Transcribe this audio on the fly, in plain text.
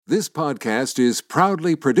This podcast is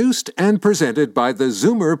proudly produced and presented by the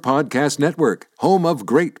Zoomer Podcast Network, home of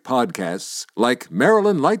great podcasts like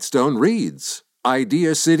Marilyn Lightstone Reads,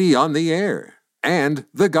 Idea City on the Air, and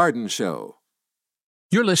The Garden Show.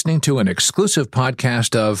 You're listening to an exclusive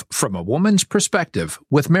podcast of From a Woman's Perspective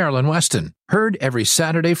with Marilyn Weston, heard every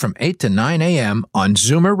Saturday from 8 to 9 a.m. on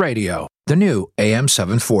Zoomer Radio, the new AM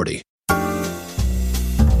 740.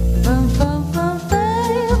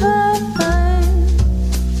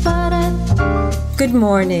 Good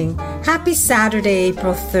morning. Happy Saturday,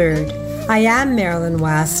 April 3rd. I am Marilyn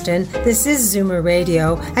Weston. This is Zoomer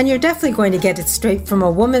Radio, and you're definitely going to get it straight from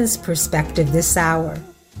a woman's perspective this hour.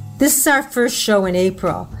 This is our first show in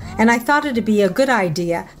April, and I thought it'd be a good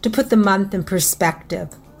idea to put the month in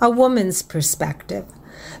perspective, a woman's perspective.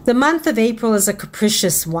 The month of April is a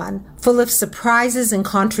capricious one, full of surprises and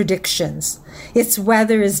contradictions. Its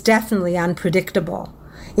weather is definitely unpredictable.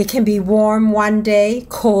 It can be warm one day,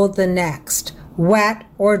 cold the next, wet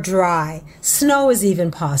or dry. Snow is even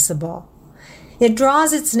possible. It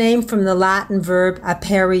draws its name from the Latin verb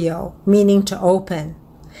aperio, meaning to open.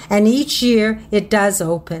 And each year it does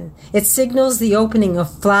open. It signals the opening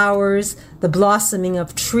of flowers, the blossoming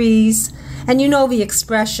of trees, and you know the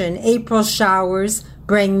expression, April showers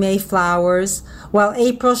bring May flowers. Well,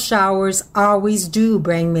 April showers always do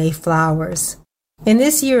bring May flowers. In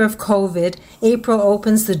this year of COVID, April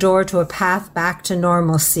opens the door to a path back to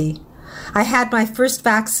normalcy. I had my first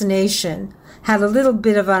vaccination, had a little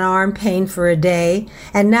bit of an arm pain for a day,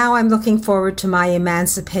 and now I'm looking forward to my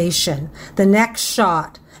emancipation, the next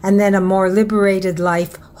shot, and then a more liberated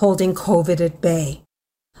life holding COVID at bay.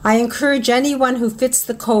 I encourage anyone who fits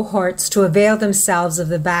the cohorts to avail themselves of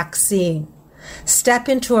the vaccine. Step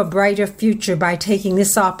into a brighter future by taking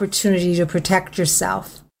this opportunity to protect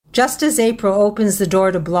yourself. Just as April opens the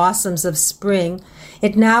door to blossoms of spring,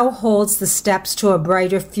 it now holds the steps to a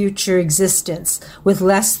brighter future existence with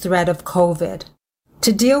less threat of COVID.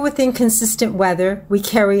 To deal with inconsistent weather, we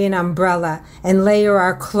carry an umbrella and layer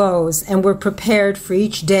our clothes, and we're prepared for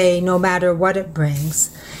each day no matter what it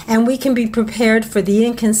brings. And we can be prepared for the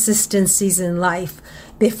inconsistencies in life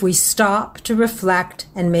if we stop to reflect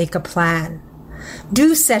and make a plan.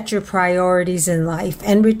 Do set your priorities in life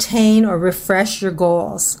and retain or refresh your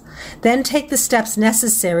goals. Then take the steps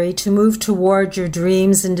necessary to move toward your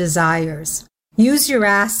dreams and desires. Use your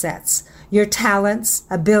assets, your talents,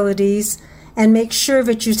 abilities, and make sure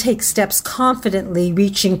that you take steps confidently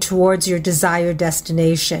reaching towards your desired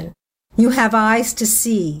destination. You have eyes to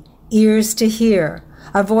see, ears to hear,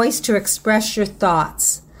 a voice to express your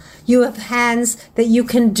thoughts. You have hands that you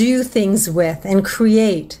can do things with and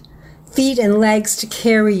create, feet and legs to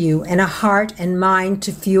carry you, and a heart and mind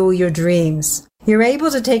to fuel your dreams. You're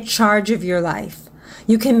able to take charge of your life.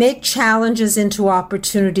 You can make challenges into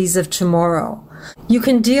opportunities of tomorrow. You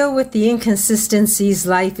can deal with the inconsistencies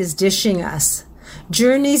life is dishing us.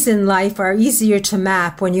 Journeys in life are easier to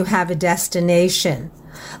map when you have a destination.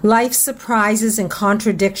 Life's surprises and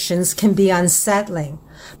contradictions can be unsettling,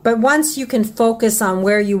 but once you can focus on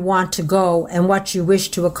where you want to go and what you wish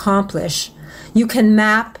to accomplish, you can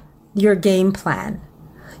map your game plan.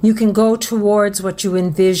 You can go towards what you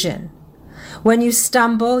envision. When you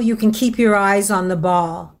stumble, you can keep your eyes on the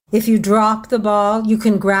ball. If you drop the ball, you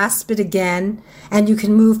can grasp it again, and you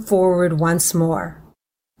can move forward once more.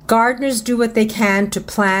 Gardeners do what they can to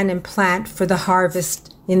plan and plant for the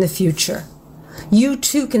harvest in the future. You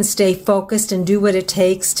too can stay focused and do what it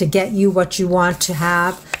takes to get you what you want to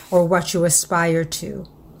have or what you aspire to.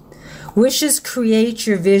 Wishes create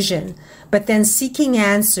your vision, but then seeking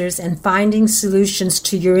answers and finding solutions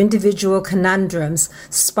to your individual conundrums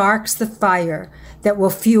sparks the fire that will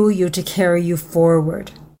fuel you to carry you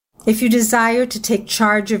forward. If you desire to take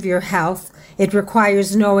charge of your health, it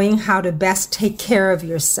requires knowing how to best take care of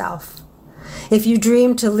yourself. If you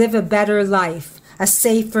dream to live a better life, a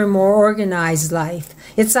safer, more organized life,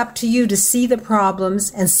 it's up to you to see the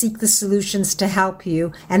problems and seek the solutions to help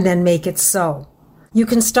you and then make it so. You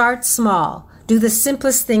can start small, do the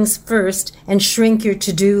simplest things first, and shrink your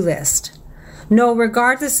to-do list. No,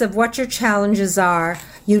 regardless of what your challenges are,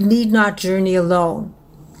 you need not journey alone.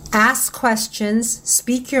 Ask questions,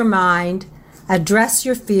 speak your mind, address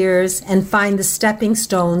your fears, and find the stepping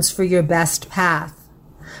stones for your best path.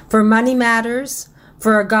 For money matters,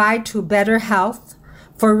 for a guide to better health,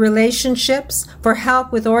 for relationships, for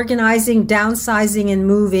help with organizing, downsizing, and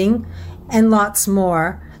moving, and lots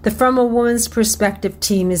more, the From a Woman's Perspective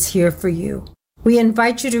team is here for you. We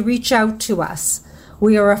invite you to reach out to us.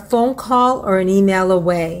 We are a phone call or an email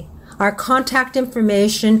away. Our contact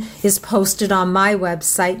information is posted on my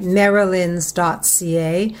website,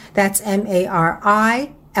 marilyns.ca. That's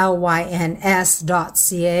lyns.ca,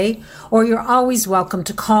 or you're always welcome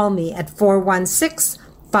to call me at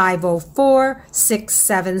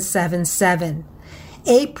 416-504-6777.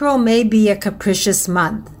 April may be a capricious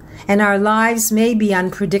month, and our lives may be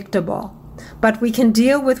unpredictable, but we can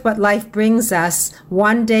deal with what life brings us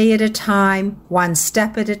one day at a time, one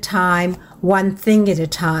step at a time, one thing at a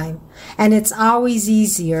time. And it's always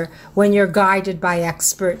easier when you're guided by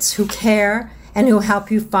experts who care and who help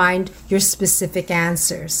you find your specific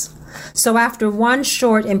answers. So after one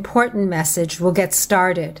short, important message, we'll get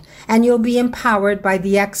started, and you'll be empowered by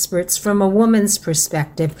the experts from a woman's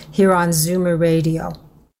perspective here on Zoomer Radio.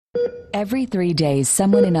 Every 3 days,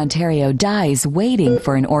 someone in Ontario dies waiting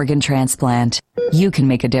for an organ transplant. You can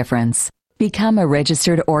make a difference. Become a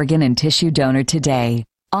registered organ and tissue donor today.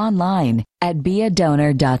 Online at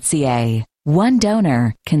beadonor.ca. One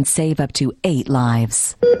donor can save up to 8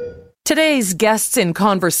 lives. Today's guests in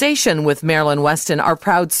conversation with Marilyn Weston are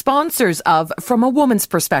proud sponsors of From a Woman's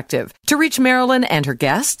Perspective. To reach Marilyn and her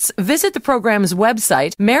guests, visit the program's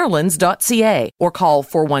website, marilyns.ca, or call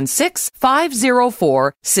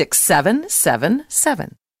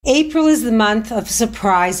 416-504-6777. April is the month of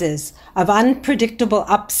surprises, of unpredictable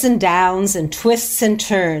ups and downs and twists and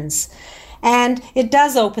turns. And it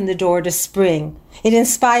does open the door to spring. It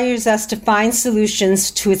inspires us to find solutions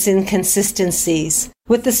to its inconsistencies.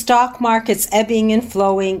 With the stock markets ebbing and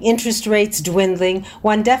flowing, interest rates dwindling,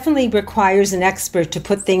 one definitely requires an expert to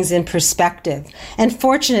put things in perspective. And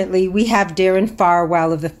fortunately, we have Darren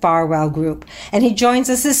Farwell of the Farwell Group, and he joins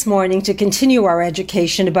us this morning to continue our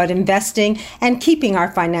education about investing and keeping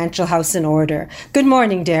our financial house in order. Good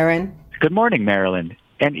morning, Darren. Good morning, Marilyn.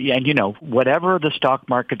 And you know, whatever the stock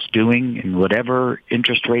market's doing and whatever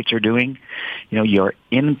interest rates are doing, you know, your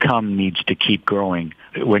income needs to keep growing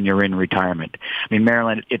when you're in retirement. I mean,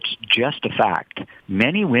 Marilyn, it's just a fact.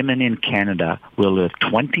 Many women in Canada will live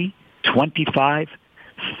 20, 25,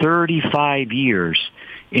 35 years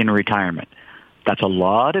in retirement. That's a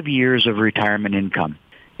lot of years of retirement income.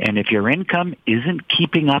 And if your income isn't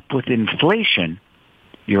keeping up with inflation,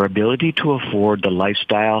 your ability to afford the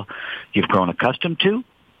lifestyle you've grown accustomed to,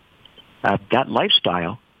 that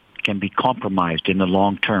lifestyle can be compromised in the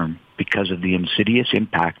long term because of the insidious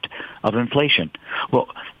impact of inflation. Well,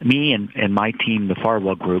 me and my team, the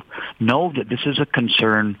Farwell Group, know that this is a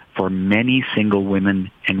concern for many single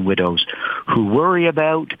women and widows who worry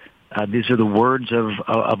about, these are the words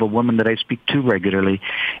of a woman that I speak to regularly,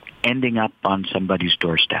 ending up on somebody's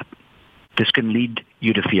doorstep. This can lead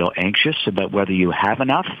you to feel anxious about whether you have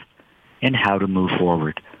enough and how to move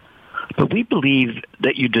forward. But we believe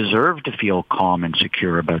that you deserve to feel calm and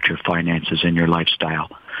secure about your finances and your lifestyle.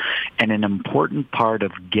 And an important part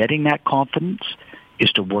of getting that confidence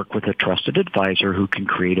is to work with a trusted advisor who can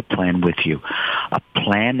create a plan with you, a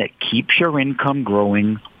plan that keeps your income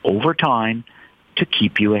growing over time to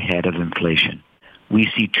keep you ahead of inflation.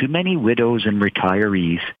 We see too many widows and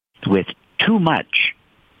retirees with too much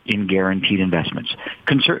in guaranteed investments.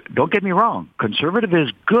 Don't get me wrong, conservative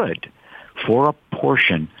is good for a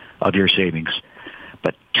portion of your savings,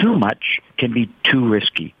 but too much can be too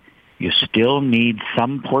risky. You still need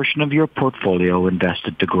some portion of your portfolio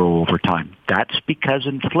invested to grow over time. That's because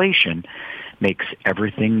inflation makes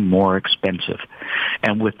everything more expensive.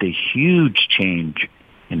 And with the huge change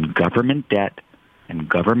in government debt and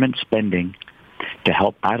government spending to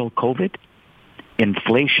help battle COVID,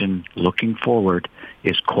 inflation looking forward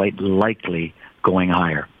is quite likely going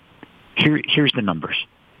higher. Here's the numbers.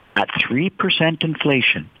 At 3%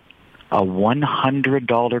 inflation, a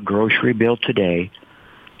 $100 grocery bill today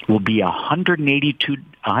will be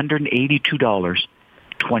 $182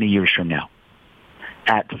 20 years from now.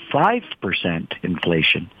 At 5%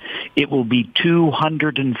 inflation, it will be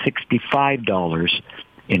 $265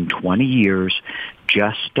 in 20 years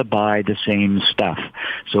just to buy the same stuff.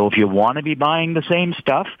 So if you want to be buying the same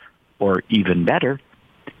stuff, or even better,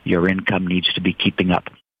 your income needs to be keeping up.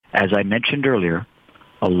 As I mentioned earlier,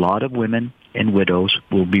 a lot of women and widows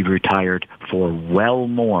will be retired for well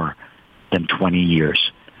more than 20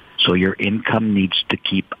 years. So your income needs to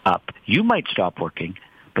keep up. You might stop working,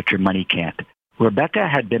 but your money can't. Rebecca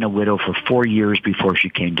had been a widow for 4 years before she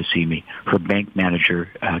came to see me. Her bank manager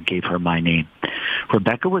gave her my name.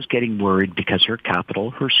 Rebecca was getting worried because her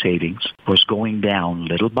capital, her savings, was going down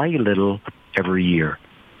little by little every year.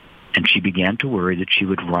 And she began to worry that she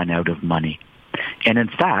would run out of money. And in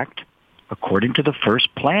fact, according to the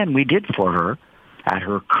first plan we did for her, at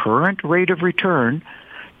her current rate of return,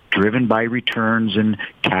 driven by returns in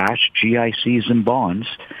cash, GICs, and bonds,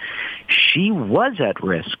 she was at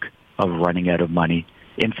risk of running out of money,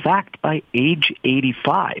 in fact, by age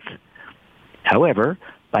 85. However,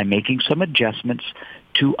 by making some adjustments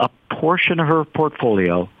to a portion of her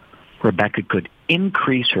portfolio, Rebecca could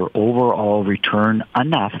increase her overall return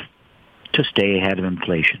enough to stay ahead of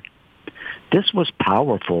inflation. This was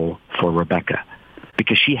powerful for Rebecca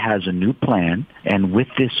because she has a new plan, and with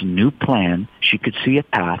this new plan, she could see a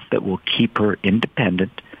path that will keep her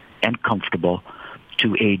independent and comfortable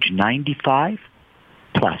to age 95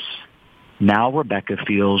 plus. Now Rebecca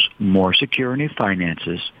feels more secure in her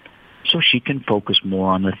finances, so she can focus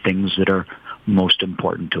more on the things that are most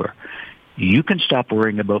important to her. You can stop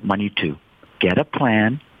worrying about money too. Get a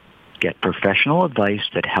plan, get professional advice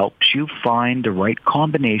that helps you find the right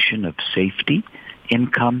combination of safety,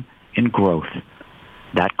 income, and growth.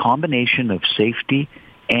 That combination of safety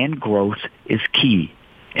and growth is key,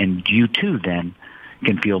 and you too then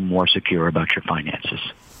can feel more secure about your finances.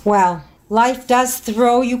 Well, life does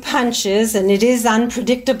throw you punches, and it is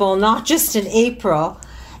unpredictable, not just in April.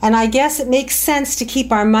 And I guess it makes sense to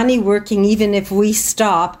keep our money working even if we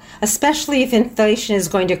stop, especially if inflation is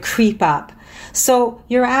going to creep up. So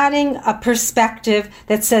you're adding a perspective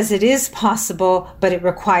that says it is possible, but it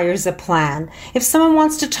requires a plan. If someone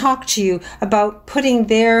wants to talk to you about putting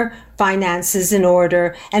their finances in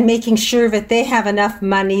order and making sure that they have enough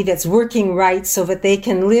money that's working right so that they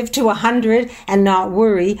can live to 100 and not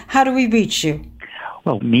worry, how do we reach you?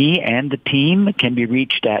 Well, me and the team can be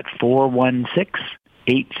reached at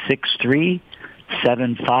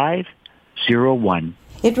 416-863-7501.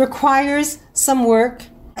 It requires some work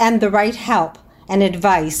and the right help and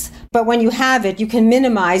advice. But when you have it, you can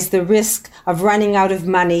minimize the risk of running out of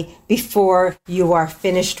money before you are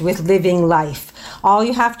finished with living life. All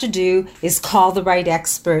you have to do is call the right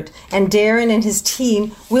expert, and Darren and his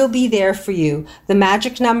team will be there for you. The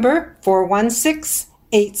magic number,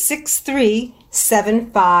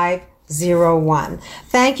 416-863-7501.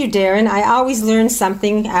 Thank you, Darren. I always learn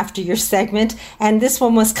something after your segment, and this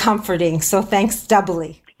one was comforting, so thanks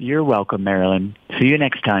doubly. You're welcome, Marilyn. See you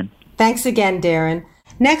next time. Thanks again, Darren.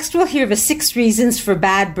 Next, we'll hear the 6 reasons for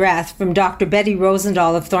bad breath from Dr. Betty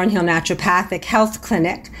Rosendahl of Thornhill Naturopathic Health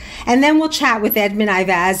Clinic. And then we'll chat with Edmund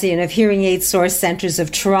Ivazian of Hearing Aid Source Centers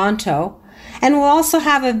of Toronto. And we'll also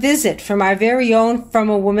have a visit from our very own From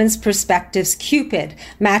a Woman's Perspectives Cupid,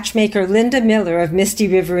 matchmaker Linda Miller of Misty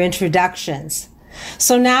River Introductions.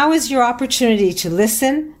 So now is your opportunity to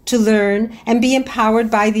listen, to learn, and be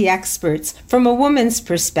empowered by the experts from a woman's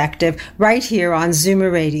perspective right here on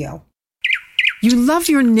Zoomer Radio. You love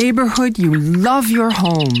your neighborhood, you love your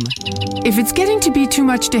home. If it's getting to be too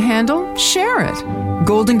much to handle, share it.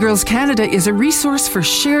 Golden Girls Canada is a resource for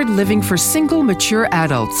shared living for single, mature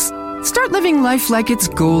adults. Start living life like it's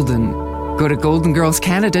golden. Go to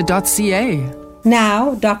goldengirlscanada.ca.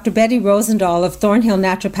 Now, Dr. Betty Rosendahl of Thornhill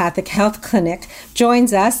Naturopathic Health Clinic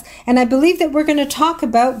joins us, and I believe that we're going to talk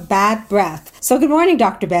about bad breath. So good morning,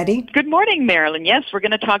 Dr. Betty. Good morning, Marilyn. Yes, we're going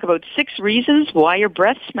to talk about 6 reasons why your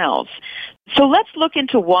breath smells. So let's look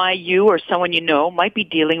into why you or someone you know might be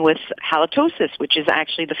dealing with halitosis, which is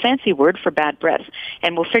actually the fancy word for bad breath,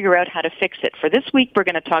 and we'll figure out how to fix it. For this week, we're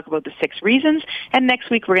going to talk about the 6 reasons, and next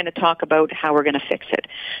week we're going to talk about how we're going to fix it.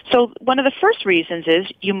 So one of the first reasons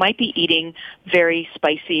is you might be eating very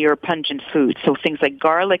spicy or pungent foods, so things like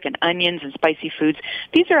garlic and onions and spicy foods.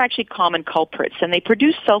 These are actually common culprits, and they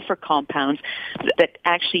produce sulfur compounds that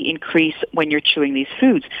actually increase when you're chewing these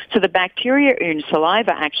foods. So the bacteria in your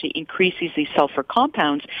saliva actually increases these sulfur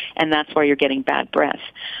compounds, and that's why you're getting bad breath.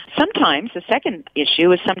 Sometimes, the second issue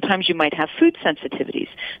is sometimes you might have food sensitivities.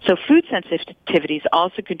 So food sensitivities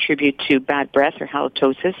also contribute to bad breath or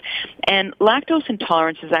halitosis, and lactose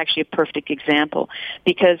intolerance is actually a perfect example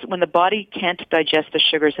because when the body can't digest the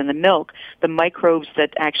sugars in the milk, the microbes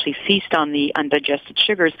that actually feast on the undigested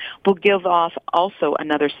sugars will give off also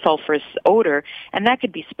another sulfurous odor, and that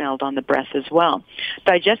could be smelled on the breath as well.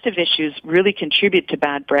 Digestive issues really contribute to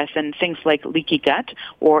bad breath, and things like leaky gut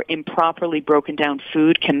or improperly broken down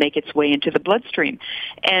food can make its way into the bloodstream.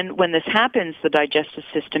 And when this happens, the digestive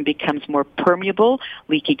system becomes more permeable.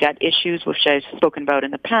 Leaky gut issues, which I've spoken about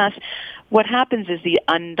in the past, what happens is the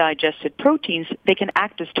undigested proteins, they can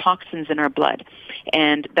act as toxins in our blood,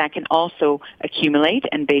 and that can also accumulate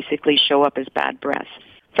and basically show up as bad breath.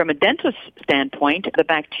 From a dentist standpoint, the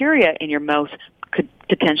bacteria in your mouth could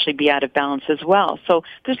potentially be out of balance as well. So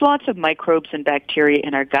there's lots of microbes and bacteria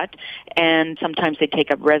in our gut, and sometimes they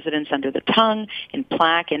take up residence under the tongue, in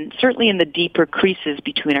plaque, and certainly in the deeper creases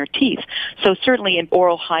between our teeth. So certainly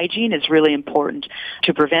oral hygiene is really important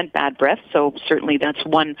to prevent bad breath. So certainly that's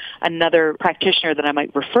another practitioner that I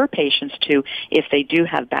might refer patients to if they do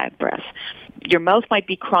have bad breath. Your mouth might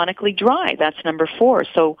be chronically dry. That's number 4.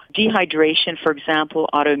 So dehydration, for example,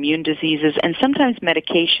 autoimmune diseases, and sometimes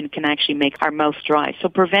medication can actually make our mouth dry. So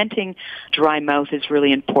preventing dry mouth is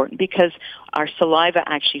really important because our saliva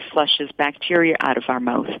actually flushes bacteria out of our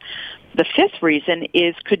mouth. The 5th reason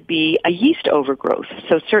could be a yeast overgrowth.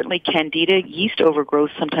 So certainly Candida yeast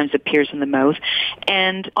overgrowth sometimes appears in the mouth,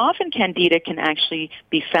 and often Candida can actually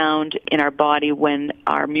be found in our body when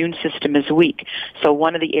our immune system is weak. So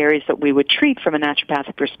one of the areas that we would treat from a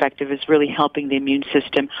naturopathic perspective is really helping the immune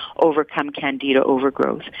system overcome Candida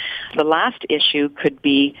overgrowth. The last issue could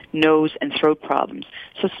be nose and throat problems.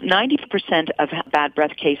 So 90% of bad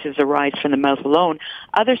breath cases arise from the mouth alone.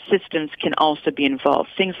 Other systems can also be involved.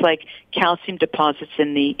 Things like calcium deposits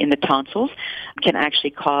in the tonsils can actually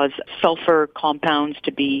cause sulfur compounds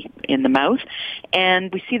to be in the mouth.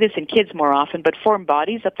 And we see this in kids more often, but foreign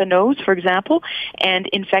bodies up the nose, for example, and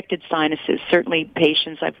infected sinuses. Certainly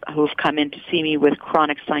patients who have come in to see me with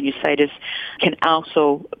chronic sinusitis can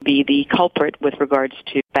also be the culprit with regards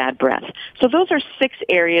to bad breath. So those are 6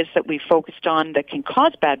 areas that we focused on that can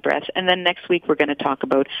cause bad breath, and then next week we're going to talk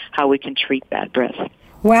about how we can treat bad breath.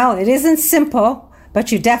 Well, it isn't simple, but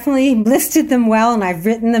you definitely listed them well, and I've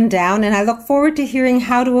written them down, and I look forward to hearing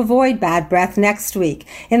how to avoid bad breath next week.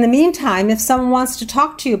 In the meantime, if someone wants to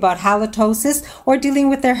talk to you about halitosis or dealing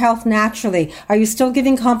with their health naturally, are you still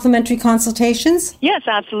giving complimentary consultations? Yes,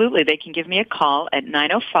 absolutely. They can give me a call at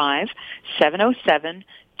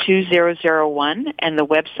 905-707-2001, and the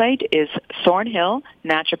website is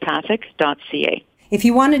thornhillnaturopathic.ca. If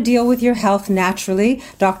you want to deal with your health naturally,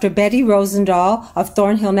 Dr. Betty Rosendahl of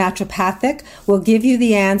Thornhill Naturopathic will give you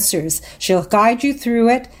the answers. She'll guide you through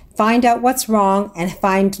it, find out what's wrong, and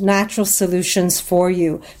find natural solutions for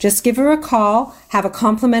you. Just give her a call, have a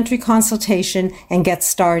complimentary consultation, and get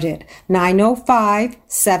started.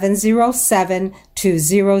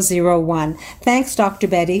 905-707-2001. Thanks, Dr.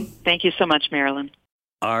 Betty. Thank you so much, Marilyn.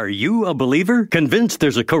 Are you a believer? Convinced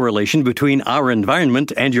there's a correlation between our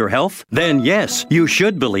environment and your health? Then yes, you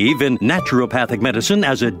should believe in naturopathic medicine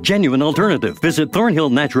as a genuine alternative. Visit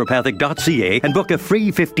thornhillnaturopathic.ca and book a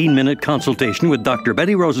free 15-minute consultation with Dr.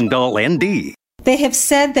 Betty Rosendahl, ND. They have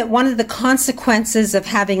said that one of the consequences of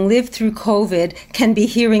having lived through COVID can be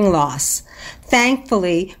hearing loss.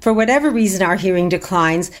 Thankfully, for whatever reason our hearing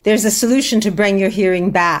declines, there's a solution to bring your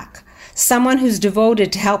hearing back. Someone who's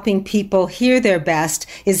devoted to helping people hear their best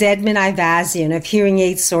is Edmund Ivazian of Hearing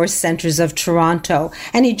Aid Source Centers of Toronto,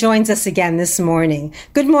 and he joins us again this morning.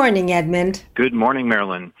 Good morning, Edmund. Good morning,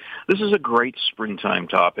 Marilyn. This is a great springtime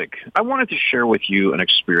topic. I wanted to share with you an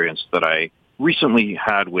experience that I recently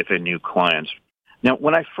had with a new client. Now,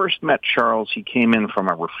 when I first met Charles, he came in from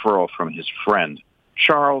a referral from his friend.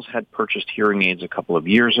 Charles had purchased hearing aids a couple of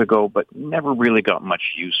years ago, but never really got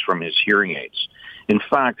much use from his hearing aids. In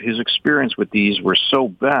fact, his experience with these were so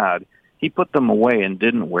bad, he put them away and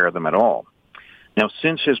didn't wear them at all. Now,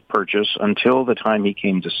 since his purchase, until the time he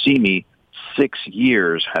came to see me, 6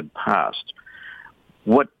 years had passed.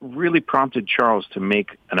 What really prompted Charles to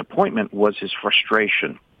make an appointment was his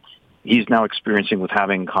frustration. He's now experiencing with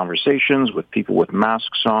having conversations with people with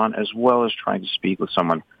masks on, as well as trying to speak with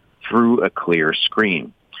someone through a clear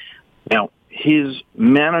screen. Now, his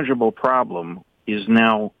manageable problem is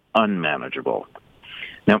now unmanageable.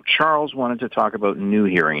 Now, Charles wanted to talk about new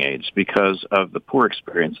hearing aids because of the poor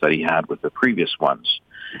experience that he had with the previous ones.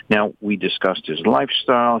 Now, we discussed his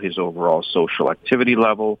lifestyle, his overall social activity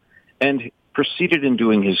level, and proceeded in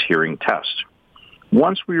doing his hearing test.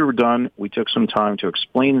 Once we were done, we took some time to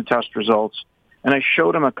explain the test results, and I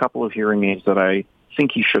showed him a couple of hearing aids that I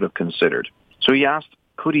think he should have considered. So he asked,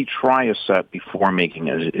 could he try a set before making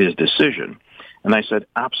his decision? And I said,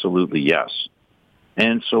 absolutely yes.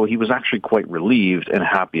 And so he was actually quite relieved and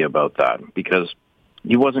happy about that because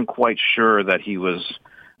he wasn't quite sure that he was,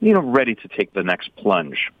 ready to take the next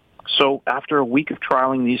plunge. So after a week of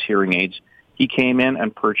trialing these hearing aids, he came in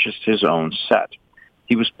and purchased his own set.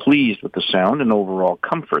 He was pleased with the sound and overall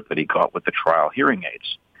comfort that he got with the trial hearing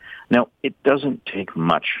aids. Now, it doesn't take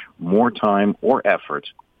much more time or effort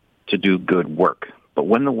to do good work, but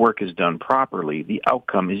when the work is done properly, the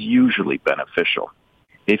outcome is usually beneficial.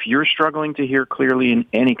 If you're struggling to hear clearly in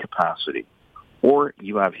any capacity, or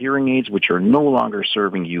you have hearing aids which are no longer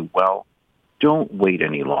serving you well, don't wait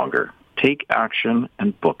any longer. Take action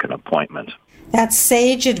and book an appointment. That's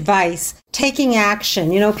sage advice. Taking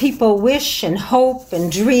action. People wish and hope and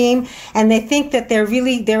dream, and they think that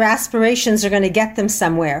their aspirations are going to get them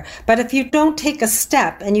somewhere. But if you don't take a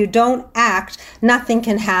step and you don't act, nothing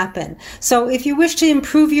can happen. So if you wish to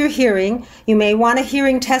improve your hearing, you may want a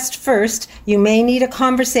hearing test first. You may need a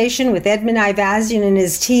conversation with Edmund Ivazian and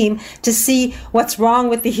his team to see what's wrong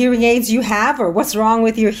with the hearing aids you have or what's wrong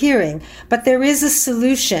with your hearing. But there is a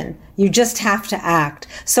solution. You just have to act.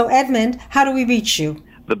 So Edmund, how do we reach you?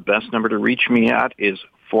 The best number to reach me at is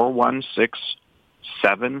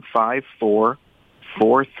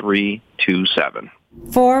 416-754-4327.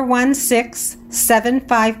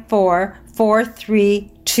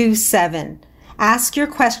 416-754-4327. Ask your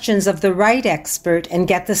questions of the right expert and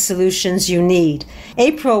get the solutions you need.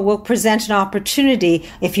 April will present an opportunity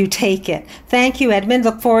if you take it. Thank you, Edmund.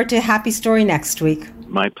 Look forward to a happy story next week.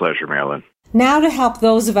 My pleasure, Marilyn. Now to help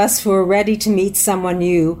those of us who are ready to meet someone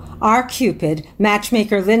new, our Cupid,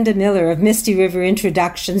 matchmaker Linda Miller of Misty River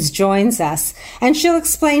Introductions, joins us, and she'll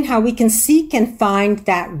explain how we can seek and find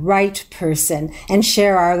that right person and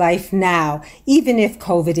share our life now, even if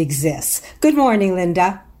COVID exists. Good morning,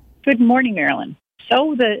 Linda. Good morning, Marilyn.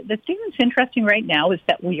 So the thing that's interesting right now is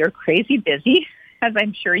that we are crazy busy, as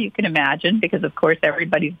I'm sure you can imagine, because, of course,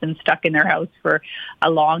 everybody's been stuck in their house for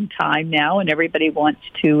a long time now, and everybody wants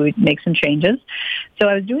to make some changes. So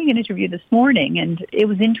I was doing an interview this morning, and it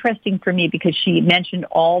was interesting for me because she mentioned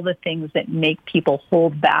all the things that make people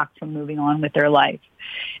hold back from moving on with their life.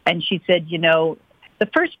 And she said, the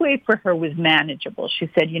first wave for her was manageable. She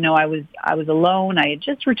said, I was alone. I had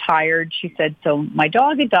just retired. She said, so my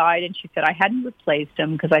dog had died, and she said, I hadn't replaced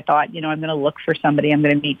him because I thought, I'm going to look for somebody. I'm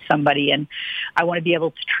going to meet somebody, and I want to be able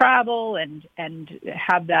to travel and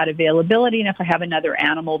have that availability. And if I have another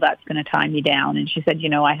animal, that's going to tie me down. And she said,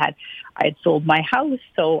 I had sold my house,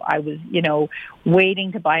 so I was,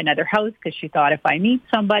 waiting to buy another house because she thought if I meet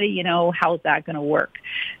somebody, how's that going to work?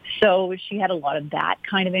 So she had a lot of that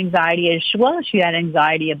kind of anxiety as well as she had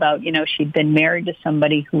anxiety about, she'd been married to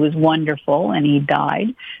somebody who was wonderful and he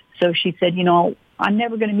died. So she said, I'm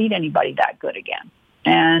never going to meet anybody that good again.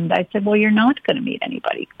 And I said, well, you're not going to meet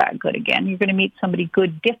anybody that good again. You're going to meet somebody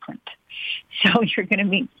good different. So you're going to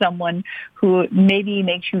meet someone who maybe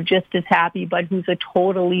makes you just as happy, but who's a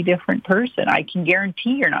totally different person. I can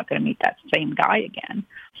guarantee you're not going to meet that same guy again.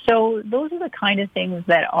 So those are the kind of things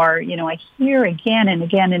that are, I hear again and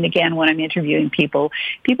again and again when I'm interviewing people.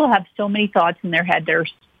 People have so many thoughts in their head that are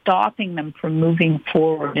stopping them from moving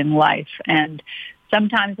forward in life. And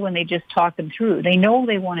sometimes when they just talk them through, they know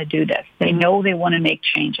they want to do this. They know they want to make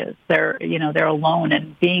changes. They're alone,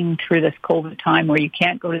 and being through this COVID time where you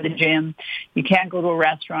can't go to the gym, you can't go to a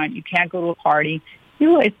restaurant, you can't go to a party,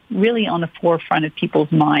 it's really on the forefront of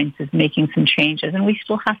people's minds is making some changes. And we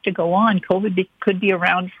still have to go on. COVID could be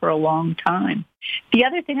around for a long time. The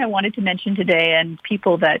other thing I wanted to mention today, and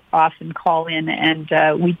people that often call in, and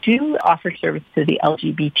we do offer service to the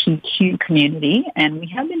LGBTQ community, and we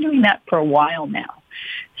have been doing that for a while now.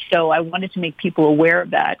 So I wanted to make people aware of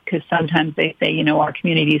that because sometimes they say, our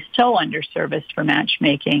community is so underserviced for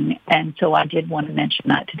matchmaking, and so I did want to mention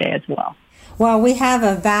that today as well. Well, we have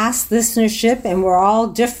a vast listenership and we're all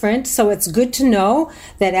different, so it's good to know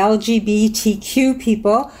that LGBTQ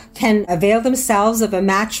people can avail themselves of a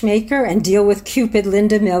matchmaker and deal with Cupid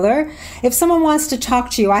Linda Miller. If someone wants to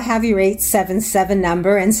talk to you, I have your 877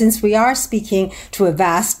 number, and since we are speaking to a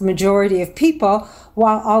vast majority of people,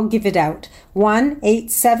 well, I'll give it out.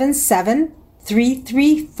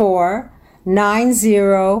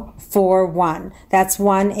 1-877-334-9041. That's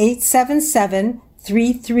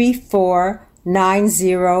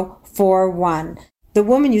 1-877-334-9041. The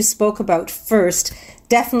woman you spoke about first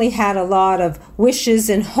definitely had a lot of wishes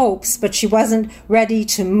and hopes, but she wasn't ready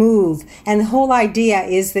to move. And the whole idea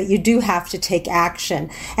is that you do have to take action.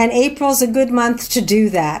 And April's a good month to do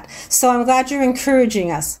that. So I'm glad you're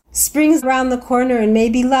encouraging us. Spring's around the corner and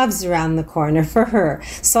maybe love's around the corner for her.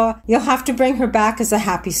 So you'll have to bring her back as a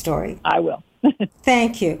happy story. I will.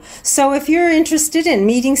 Thank you. So if you're interested in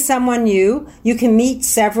meeting someone new, you can meet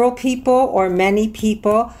several people or many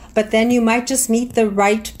people, but then you might just meet the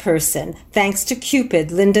right person. Thanks to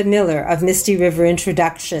Cupid, Linda Miller of Misty River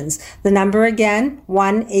Introductions. The number again,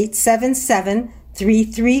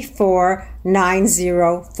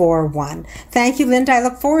 1-877-334-9041. Thank you, Linda. I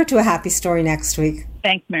look forward to a happy story next week.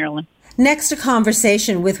 Thanks, Marilyn. Next, a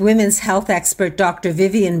conversation with women's health expert Dr.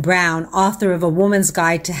 Vivian Brown, author of A Woman's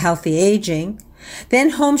Guide to Healthy Aging. Then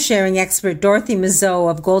home sharing expert Dorothy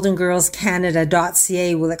Mazeau of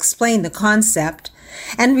GoldenGirlsCanada.ca will explain the concept.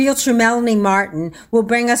 And realtor Melanie Martin will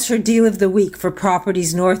bring us her deal of the week for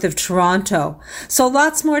properties north of Toronto. So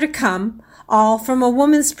lots more to come. all from a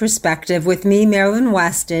woman's perspective with me, Marilyn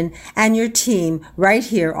Weston, and your team right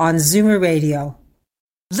here on Zoomer Radio.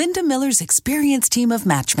 Linda Miller's experienced team of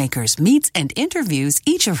matchmakers meets and interviews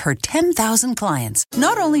each of her 10,000 clients.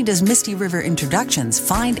 Not only does Misty River Introductions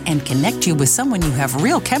find and connect you with someone you have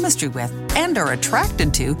real chemistry with and are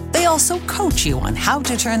attracted to, they also coach you on how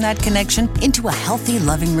to turn that connection into a healthy,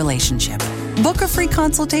 loving relationship. Book a free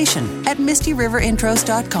consultation at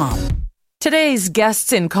MistyRiverIntros.com. Today's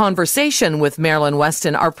guests in conversation with Marilyn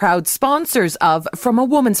Weston are proud sponsors of From a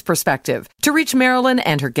Woman's Perspective. To reach Marilyn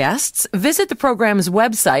and her guests, visit the program's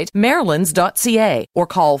website, marilyns.ca, or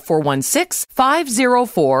call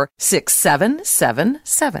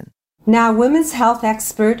 416-504-6777. Now, women's health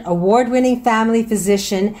expert, award-winning family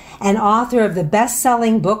physician, and author of the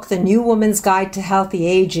best-selling book, The New Woman's Guide to Healthy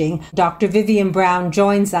Aging, Dr. Vivian Brown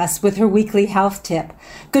joins us with her weekly health tip.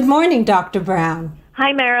 Good morning, Dr. Brown.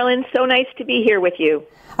 Hi, Marilyn. So nice to be here with you.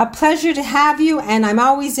 A pleasure to have you, and I'm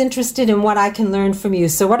always interested in what I can learn from you.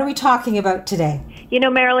 So what are we talking about today? You know,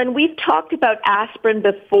 Marilyn, we've talked about aspirin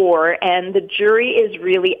before, and the jury is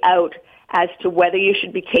really out as to whether you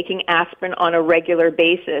should be taking aspirin on a regular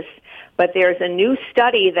basis. But there's a new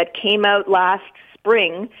study that came out last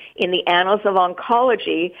spring in the Annals of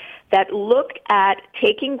Oncology that looked at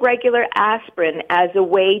taking regular aspirin as a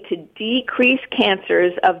way to decrease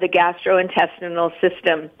cancers of the gastrointestinal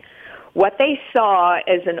system. What they saw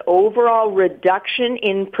is an overall reduction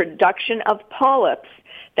in production of polyps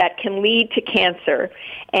that can lead to cancer.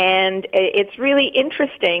 And it's really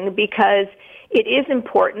interesting because it is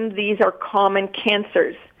important. These are common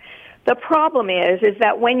cancers. The problem is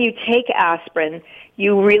that when you take aspirin,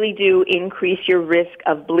 you really do increase your risk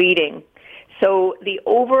of bleeding. So the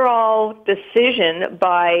overall decision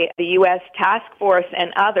by the U.S. Task Force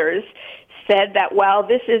and others said that while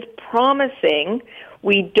this is promising,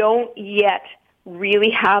 we don't yet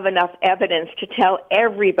really have enough evidence to tell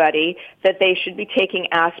everybody that they should be taking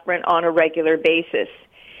aspirin on a regular basis.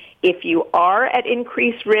 If you are at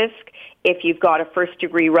increased risk, if you've got a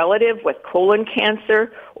first-degree relative with colon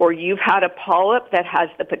cancer, or you've had a polyp that has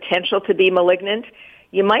the potential to be malignant,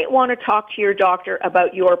 you might want to talk to your doctor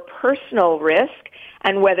about your personal risk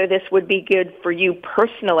and whether this would be good for you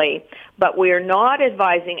personally. But we are not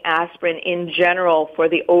advising aspirin in general for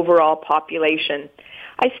the overall population.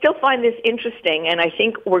 I still find this interesting, and I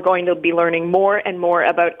think we're going to be learning more and more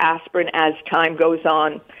about aspirin as time goes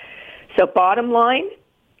on. So bottom line,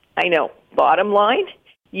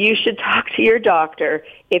 you should talk to your doctor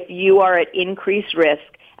if you are at increased risk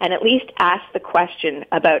and at least ask the question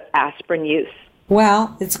about aspirin use.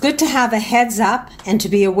 Well, it's good to have a heads up and to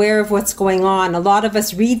be aware of what's going on. A lot of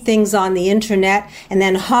us read things on the internet and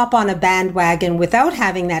then hop on a bandwagon without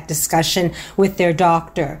having that discussion with their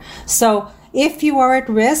doctor. So if you are at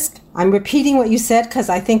risk, I'm repeating what you said because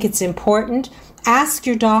I think it's important. Ask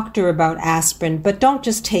your doctor about aspirin, but don't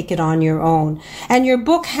just take it on your own. And your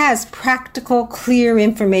book has practical, clear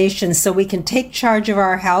information so we can take charge of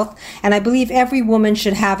our health, and I believe every woman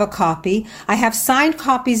should have a copy. I have signed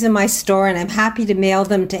copies in my store, and I'm happy to mail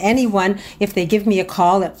them to anyone if they give me a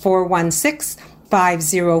call at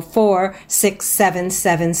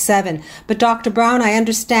 416-504-6777. But Dr. Brown, I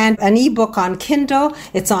understand an ebook on Kindle,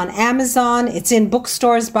 it's on Amazon, it's in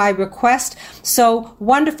bookstores by request. So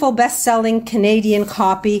wonderful best-selling Canadian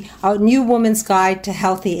copy, A New Woman's Guide to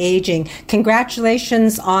Healthy Aging.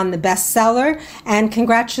 Congratulations on the bestseller, and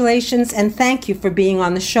congratulations and thank you for being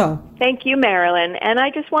on the show. Thank you, Marilyn. And I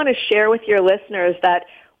just want to share with your listeners that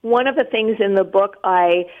one of the things in the book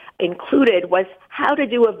I included was how to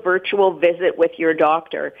do a virtual visit with your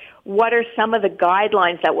doctor. What are some of the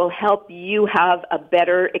guidelines that will help you have a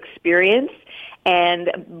better experience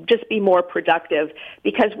and just be more productive?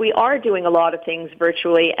 Because we are doing a lot of things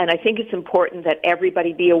virtually, and I think it's important that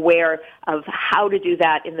everybody be aware of how to do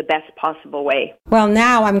that in the best possible way. Well,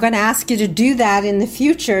 now I'm going to ask you to do that in the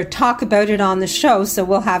future, talk about it on the show, so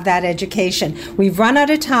we'll have that education. We've run out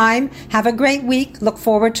of time. Have a great week. Look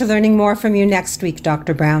forward to learning more from you next week,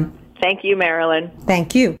 Dr. Brown. Thank you, Marilyn.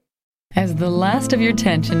 Thank you. As the last of your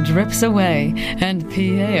tension drips away and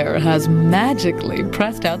Pierre has magically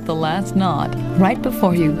pressed out the last knot right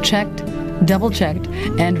before you checked, double-checked,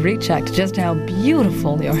 and rechecked just how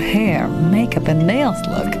beautiful your hair, makeup, and nails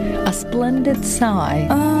look, a splendid sigh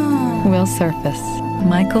will surface.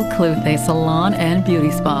 Michael Cluthe Salon and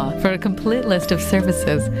Beauty Spa. For a complete list of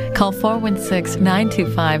services, call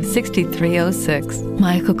 416-925-6306.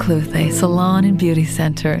 Michael Cluthe Salon and Beauty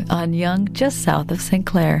Center on Yonge, just south of St.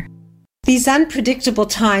 Clair. These unpredictable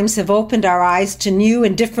times have opened our eyes to new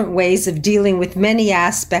and different ways of dealing with many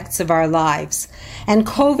aspects of our lives. And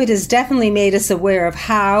COVID has definitely made us aware of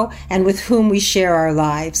how and with whom we share our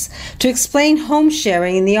lives. To explain home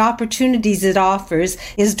sharing and the opportunities it offers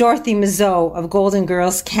is Dorothy Mazeau of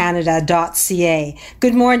GoldenGirlsCanada.ca.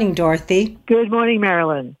 Good morning, Dorothy. Good morning,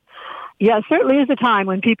 Marilyn. Yeah, it certainly is a time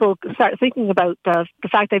when people start thinking about the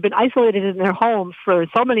fact they've been isolated in their homes for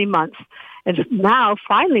so many months. And now,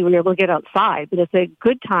 finally, we're able to get outside. But it's a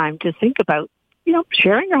good time to think about,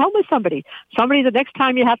 sharing your home with somebody. Somebody, the next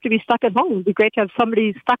time you have to be stuck at home, it would be great to have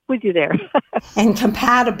somebody stuck with you there. And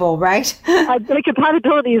compatible, right? The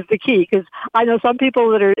compatibility is the key, because I know some people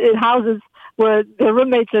that are in houses where their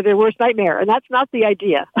roommates are their worst nightmare, and that's not the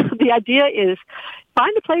idea. The idea is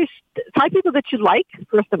find a place, find people that you like,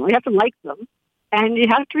 first of all. You have to like them, and you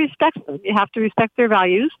have to respect them. You have to respect their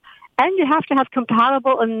values. And you have to have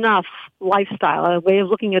compatible enough lifestyle, a way of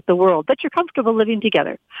looking at the world, that you're comfortable living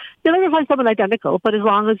together. You'll never find someone identical, but as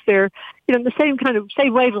long as they're the same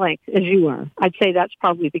wavelength as you are, I'd say that's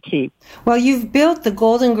probably the key. Well, you've built the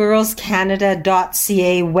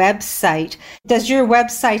GoldenGirlsCanada.ca website. Does your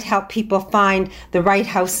website help people find the right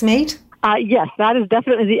housemate? Yes, that is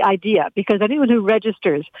definitely the idea, because anyone who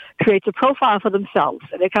registers creates a profile for themselves,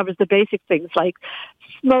 and it covers the basic things like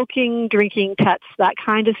smoking, drinking, pets, that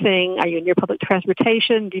kind of thing. Are you near public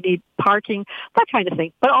transportation? Do you need parking? That kind of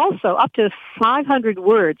thing. But also up to 500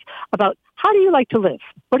 words about how do you like to live?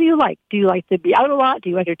 What do you like? Do you like to be out a lot?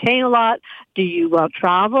 Do you entertain a lot? Do you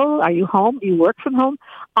travel? Are you home? Do you work from home?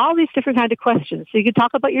 All these different kinds of questions. So you can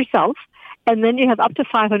talk about yourself, and then you have up to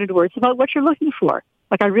 500 words about what you're looking for.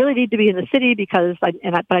 Like, I really need to be in the city because I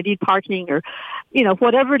need parking, or,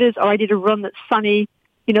 whatever it is, or I need a room that's sunny,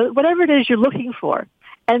 whatever it is you're looking for.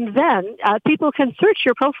 And then people can search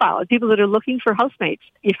your profile, and people that are looking for housemates,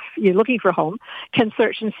 if you're looking for a home, can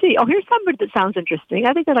search and see, here's somebody that sounds interesting.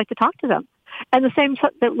 I think I'd like to talk to them. And the same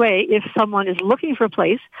way, if someone is looking for a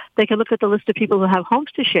place, they can look at the list of people who have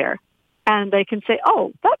homes to share, and they can say,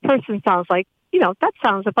 that person sounds like, that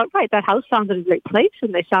sounds about right. That house sounds like a great place,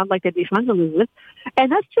 and they sound like they'd be fun to live with. And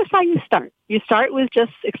that's just how you start. You start with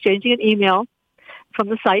just exchanging an email from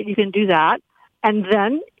the site. You can do that. And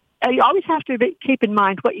then you always have to keep in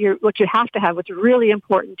mind what you have to have, what's really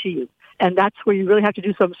important to you. And that's where you really have to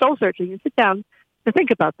do some soul searching and sit down to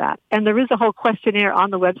think about that. And there is a whole questionnaire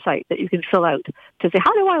on the website that you can fill out to say,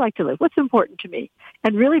 how do I like to live? What's important to me?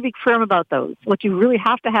 And really be firm about those, what you really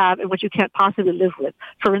have to have and what you can't possibly live with.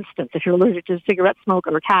 For instance, if you're allergic to cigarette smoke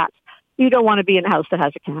or cats, you don't want to be in a house that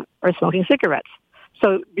has a cat or smoking cigarettes.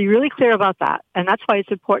 So be really clear about that. And that's why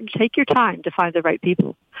it's important to take your time to find the right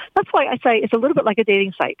people. That's why I say it's a little bit like a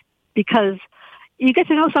dating site, because you get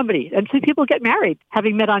to know somebody, and some people get married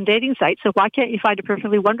having met on dating sites, so why can't you find a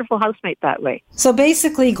perfectly wonderful housemate that way? So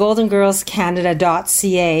basically,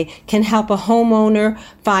 GoldenGirlsCanada.ca can help a homeowner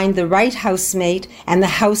find the right housemate and the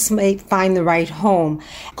housemate find the right home.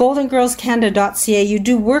 GoldenGirlsCanada.ca, you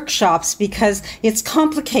do workshops because it's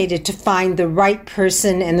complicated to find the right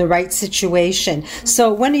person and the right situation.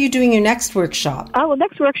 So when are you doing your next workshop?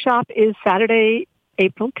 Next workshop is Saturday,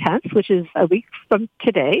 April 10th, which is a week from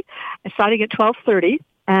today, starting at 12:30.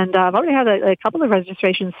 And I've already had a couple of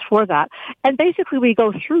registrations for that. And basically, we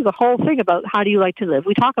go through the whole thing about how do you like to live.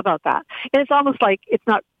 We talk about that. And it's almost like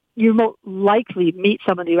you won't likely meet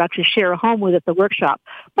someone you actually share a home with at the workshop,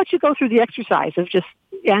 but you go through the exercise of just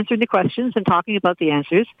answering the questions and talking about the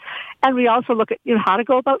answers. And we also look at how to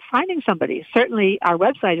go about finding somebody. Certainly, our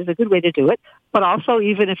website is a good way to do it, but also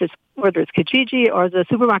even if it's whether it's Kijiji or the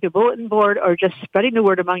supermarket bulletin board or just spreading the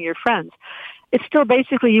word among your friends, it's still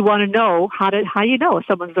basically you want to know how you know if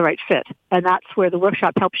someone's the right fit, and that's where the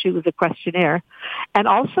workshop helps you with the questionnaire. And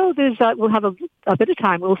also, we'll have a bit of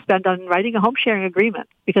time we'll spend on writing a home sharing agreement,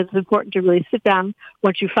 because it's important to really sit down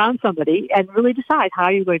once you found somebody and really decide how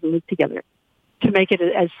you're going to live together to make it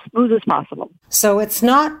as smooth as possible. So it's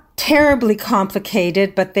not terribly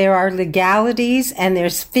complicated, but there are legalities and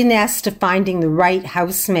there's finesse to finding the right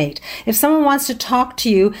housemate. If someone wants to talk to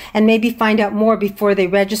you and maybe find out more before they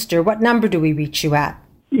register, what number do we reach you at?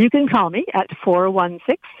 You can call me at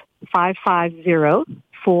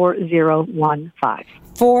 416-550-4015.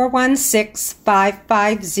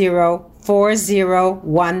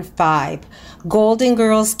 416-550-4015.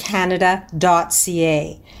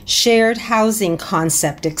 GoldenGirlsCanada.ca. Shared housing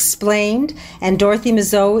concept explained, and Dorothy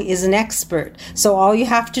Mazeau is an expert. So all you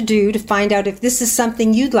have to do to find out if this is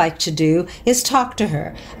something you'd like to do is talk to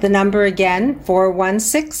her. The number again,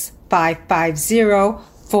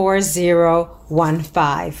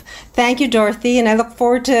 416-550-4015. Thank you, Dorothy, and I look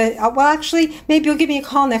forward to, maybe you'll give me a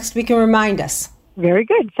call next week and remind us. Very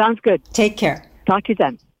good. Sounds good. Take care. Talk to you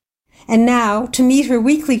then. And now, to meet her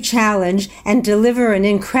weekly challenge and deliver an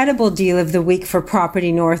incredible deal of the week for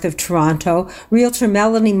property north of Toronto, Realtor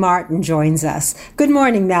Melanie Martin joins us. Good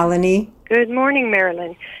morning, Melanie. Good morning,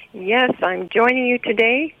 Marilyn. Yes, I'm joining you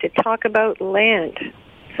today to talk about land.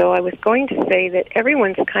 So I was going to say that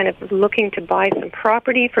everyone's kind of looking to buy some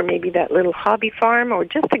property for maybe that little hobby farm or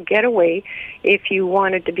just a getaway if you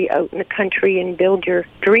wanted to be out in the country and build your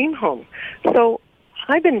dream home. So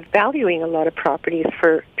I've been valuing a lot of properties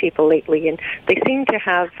for people lately, and they seem to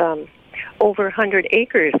have over 100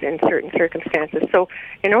 acres in certain circumstances. So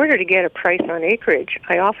in order to get a price on acreage,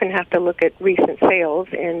 I often have to look at recent sales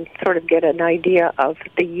and sort of get an idea of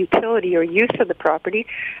the utility or use of the property,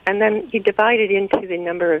 and then you divide it into the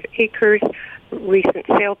number of acres, recent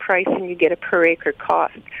sale price, and you get a per acre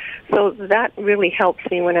cost. So that really helps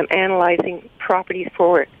me when I'm analyzing properties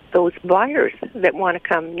for those buyers that want to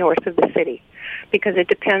come north of the city, because it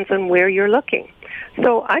depends on where you're looking.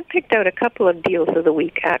 So I picked out a couple of deals of the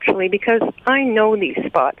week, actually, because I know these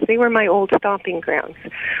spots. They were my old stomping grounds.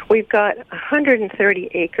 We've got 130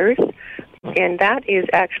 acres, and that is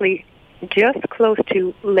actually just close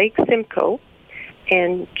to Lake Simcoe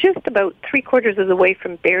and just about 3/4 of the way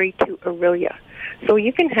from Barrie to Orillia. So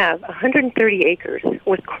you can have 130 acres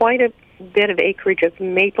with quite a bit of acreage of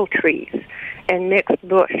maple trees and mixed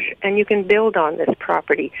bush, and you can build on this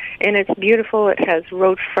property. And it's beautiful. It has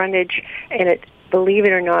road frontage, and it, believe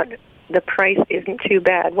it or not, the price isn't too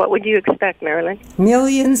bad. What would you expect, Marilyn?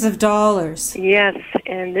 Millions of dollars. Yes,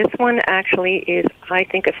 and this one actually is, I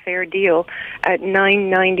think, a fair deal at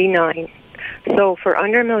 $999. So for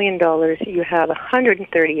under $1 million, you have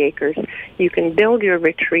 130 acres. You can build your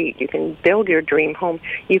retreat. You can build your dream home.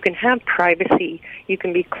 You can have privacy. You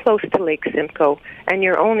can be close to Lake Simcoe, and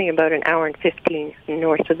you're only about an hour and 15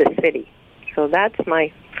 north of the city. So that's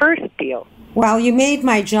my first deal. Well, you made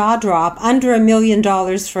my jaw drop. Under $1 million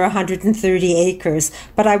for 130 acres.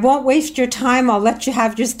 But I won't waste your time. I'll let you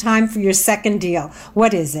have just time for your second deal.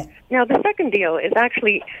 What is it? Now, the second deal is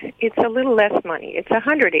actually, it's a little less money. It's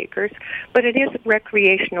 100 acres, but it is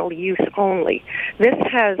recreational use only. This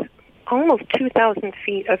has almost 2,000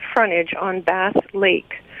 feet of frontage on Bass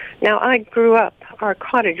Lake. Now, I grew up, our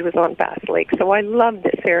cottage was on Bass Lake, so I love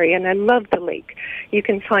this area, and I love the lake. You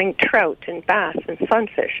can find trout and bass and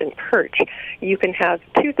sunfish and perch. You can have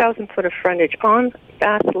 2,000 foot of frontage on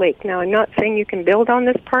Bass Lake. Now, I'm not saying you can build on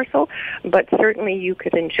this parcel, but certainly you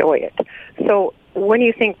could enjoy it. So what do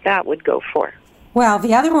you think that would go for? Well,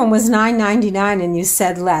 the other one was $999, and you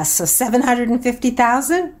said less, so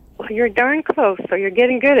 $750,000? Well, you're darn close, so you're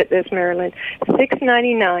getting good at this, Marilyn.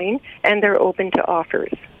 $699, and they're open to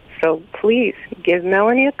offers. So please give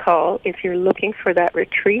Melanie a call if you're looking for that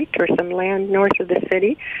retreat or some land north of the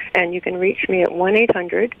city, and you can reach me at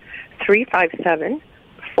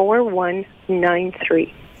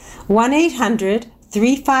 1-800-357-4193.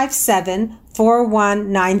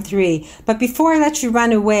 1-800-357-4193. But before I let you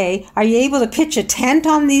run away, are you able to pitch a tent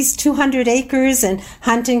on these 200 acres and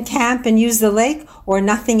hunt and camp and use the lake, or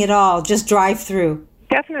nothing at all, just drive through?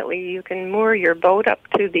 Definitely, you can moor your boat up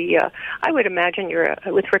to the, I would imagine you're,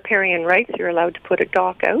 with riparian rights, you're allowed to put a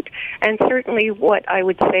dock out. And certainly what I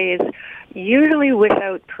would say is, usually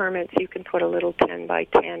without permits, you can put a little 10 by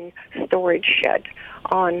 10 storage shed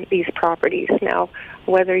on these properties. Now,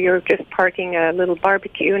 whether you're just parking a little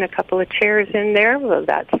barbecue and a couple of chairs in there, well,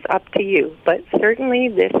 that's up to you. But certainly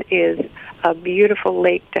this is a beautiful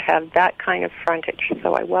lake to have that kind of frontage.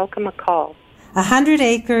 So I welcome a call. 100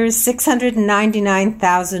 acres,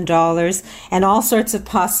 $699,000, and all sorts of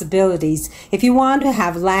possibilities. If you want to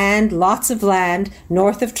have land, lots of land,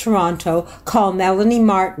 north of Toronto, call Melanie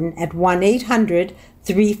Martin at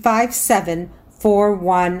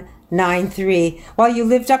 1-800-357-4193. Well, you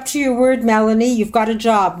lived up to your word, Melanie. You've got a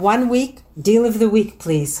job. 1 week, deal of the week,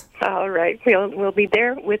 please. All right. We'll be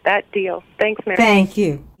there with that deal. Thanks, Mary. Thank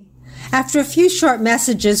you. After a few short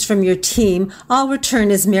messages from your team, I'll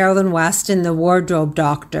return as Marilyn Weston, the wardrobe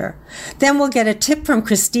doctor. Then we'll get a tip from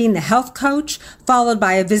Christine, the health coach, followed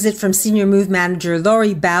by a visit from Senior Move Manager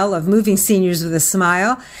Lori Bell of Moving Seniors with a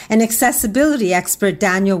Smile, and accessibility expert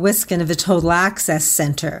Daniel Wiskin of the Total Access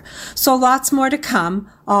Center. So lots more to come,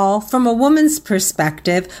 all from a woman's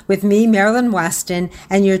perspective, with me, Marilyn Weston,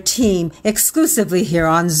 and your team, exclusively here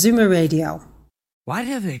on Zoomer Radio. Why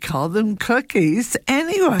do they call them cookies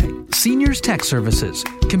anyway? Seniors Tech Services.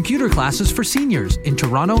 Computer classes for seniors in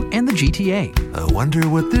Toronto and the GTA. I wonder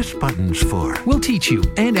what this button's for. We'll teach you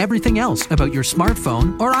and everything else about your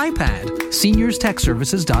smartphone or iPad.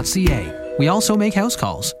 SeniorsTechServices.ca. We also make house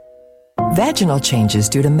calls. Vaginal changes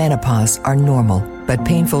due to menopause are normal, But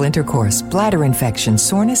painful intercourse, bladder infection,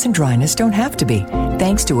 soreness, and dryness don't have to be,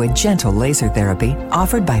 thanks to a gentle laser therapy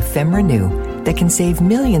offered by FemRenew that can save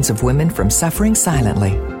millions of women from suffering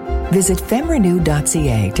silently. Visit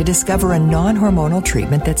femrenew.ca to discover a non-hormonal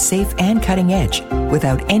treatment that's safe and cutting edge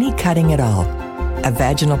without any cutting at all. A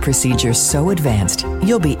vaginal procedure so advanced,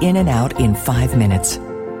 you'll be in and out in 5 minutes.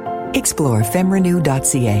 Explore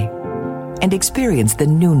femrenew.ca and experience the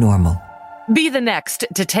new normal. Be the next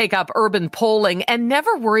to take up urban polling and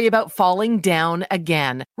never worry about falling down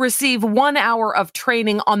again. Receive 1 hour of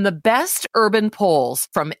training on the best urban polls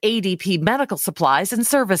from ADP Medical Supplies and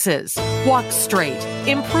Services. Walk straight,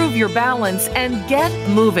 improve your balance, and get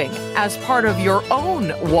moving as part of your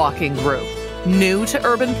own walking group. New to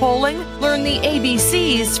urban polling? Learn the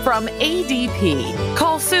ABCs from ADP.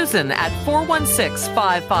 Call Susan at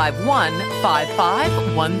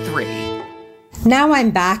 416-551-5513. Now I'm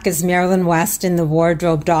back as Marilyn Weston, the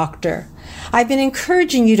Wardrobe Doctor. I've been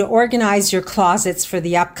encouraging you to organize your closets for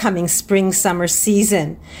the upcoming spring-summer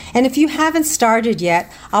season. And if you haven't started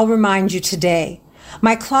yet, I'll remind you today.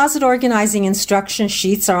 My closet organizing instruction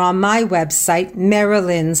sheets are on my website,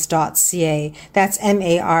 marilyns.ca. That's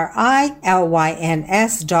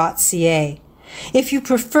MARILYNS.ca. If you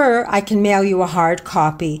prefer, I can mail you a hard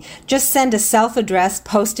copy. Just send a self-addressed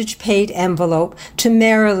postage-paid envelope to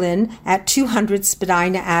Marilyn at 200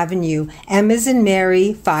 Spadina Avenue, M as in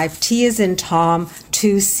Mary, 5T as in Tom,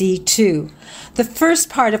 2C2. The first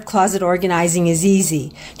part of closet organizing is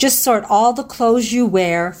easy. Just sort all the clothes you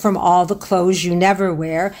wear from all the clothes you never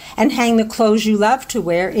wear and hang the clothes you love to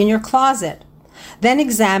wear in your closet. Then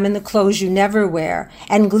examine the clothes you never wear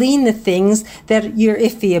and glean the things that you're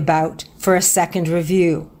iffy about for a second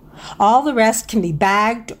review. All the rest can be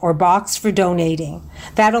bagged or boxed for donating.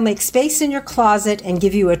 That'll make space in your closet and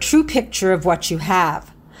give you a true picture of what you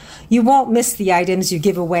have. You won't miss the items you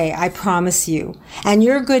give away, I promise you. And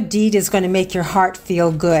your good deed is going to make your heart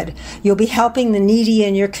feel good. You'll be helping the needy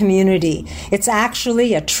in your community. It's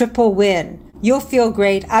actually a triple win. You'll feel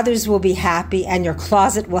great, others will be happy, and your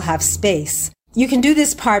closet will have space. You can do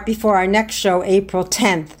this part before our next show, April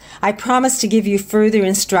 10th. I promise to give you further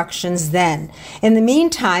instructions then. In the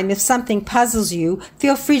meantime, if something puzzles you,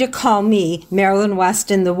 feel free to call me, Marilyn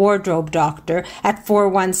Weston, the Wardrobe Doctor, at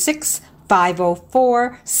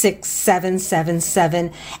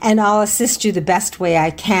 416-504-6777, and I'll assist you the best way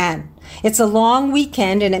I can. It's a long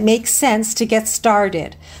weekend and it makes sense to get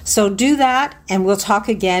started. So do that and we'll talk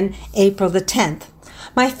again April the 10th.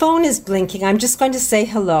 My phone is blinking. I'm just going to say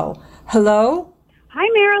hello. Hello? Hi,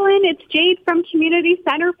 Marilyn. It's Jade from Community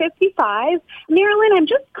Center 55. Marilyn, I'm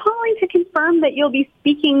just calling to confirm that you'll be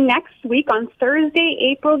speaking next week on Thursday,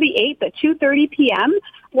 April the 8th at 2:30 p.m.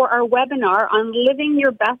 for our webinar on living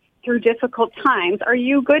your best through difficult times. Are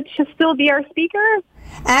you good to still be our speaker?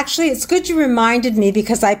 Actually, it's good you reminded me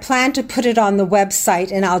because I plan to put it on the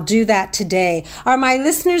website and I'll do that today. Are my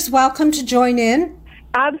listeners welcome to join in?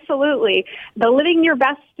 Absolutely. The Living Your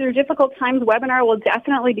Best Through Difficult Times webinar will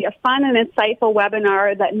definitely be a fun and insightful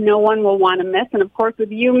webinar that no one will want to miss. And of course,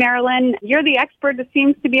 with you, Marilyn, you're the expert that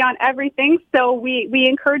seems to be on everything. So we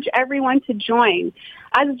encourage everyone to join.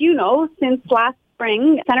 As you know, since last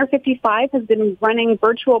spring, Center 55 has been running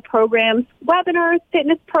virtual programs, webinars,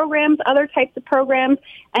 fitness programs, other types of programs,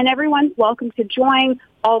 and everyone's welcome to join.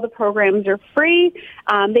 All the programs are free.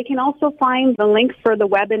 They can also find the link for the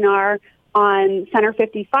webinar on Center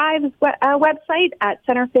 55's website at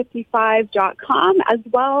center55.com. As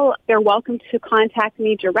well, they're welcome to contact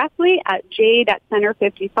me directly at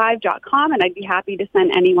jade@center55.com, and I'd be happy to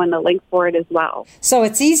send anyone the link for it as well. So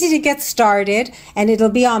it's easy to get started, and it'll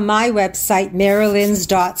be on my website,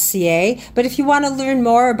 marilyns.ca. But if you want to learn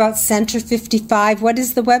more about Center 55, what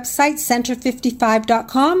is the website,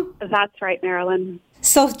 center55.com? That's right, Marilyn.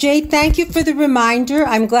 So, Jade, thank you for the reminder.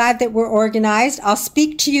 I'm glad that we're organized. I'll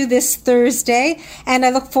speak to you this Thursday, and I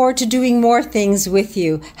look forward to doing more things with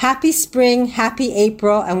you. Happy spring, happy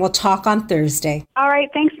April, and we'll talk on Thursday. All right.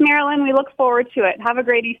 Thanks, Marilyn. We look forward to it. Have a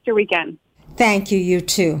great Easter weekend. Thank you. You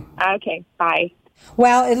too. Okay. Bye.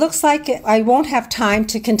 Well, it looks like I won't have time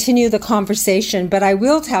to continue the conversation, but I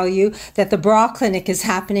will tell you that the Bra Clinic is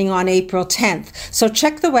happening on April 10th. So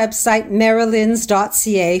check the website,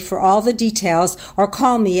 marilyns.ca, for all the details, or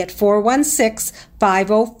call me at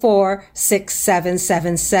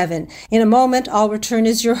 416-504-6777. In a moment, I'll return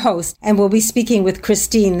as your host, and we'll be speaking with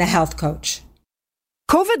Christine, the health coach.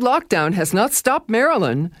 COVID lockdown has not stopped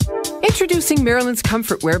Marilyn. Introducing Marilyn's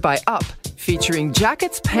Comfort Wear by UP. featuring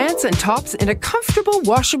jackets, pants, and tops in a comfortable,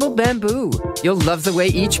 washable bamboo. You'll love the way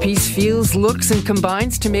each piece feels, looks, and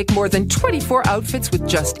combines to make more than 24 outfits with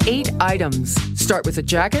just 8 items. Start with a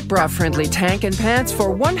jacket, bra-friendly tank, and pants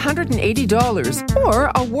for $180,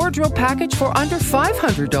 or a wardrobe package for under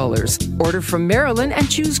 $500. Order from Marilyn and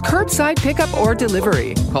choose curbside pickup or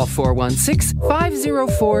delivery. Call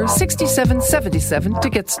 416-504-6777 to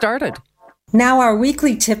get started. Now our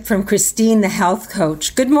weekly tip from Christine, the health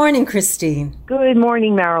coach. Good morning, Christine. Good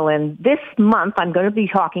morning, Marilyn. This month I'm going to be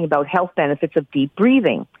talking about health benefits of deep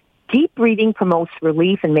breathing. Deep breathing promotes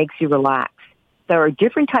relief and makes you relax. There are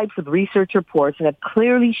different types of research reports that have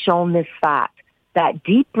clearly shown this fact, that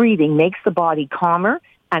deep breathing makes the body calmer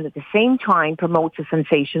and at the same time promotes a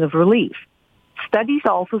sensation of relief. Studies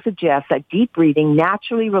also suggest that deep breathing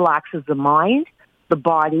naturally relaxes the mind, the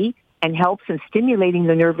body, and helps in stimulating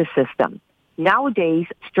the nervous system. Nowadays,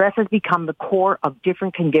 stress has become the core of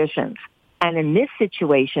different conditions. And in this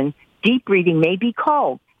situation, deep breathing may be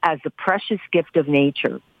called as the precious gift of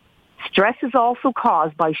nature. Stress is also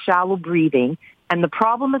caused by shallow breathing, and the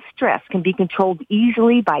problem of stress can be controlled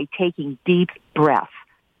easily by taking deep breaths.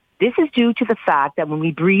 This is due to the fact that when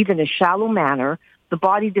we breathe in a shallow manner, the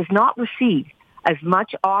body does not receive as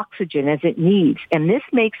much oxygen as it needs, and this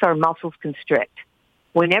makes our muscles constrict.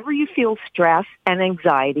 Whenever you feel stress and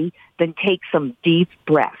anxiety, then take some deep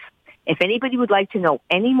breaths. If anybody would like to know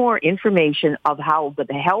any more information of how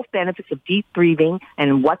the health benefits of deep breathing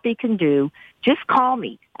and what they can do, just call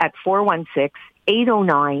me at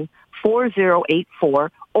 416-809-4084,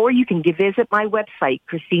 or you can visit my website,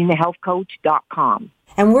 ChristineTheHealthCoach.com.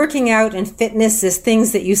 And working out and fitness is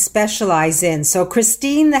things that you specialize in. So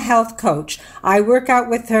Christine, the health coach, I work out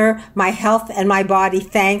with her. My health and my body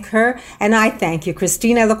thank her. And I thank you,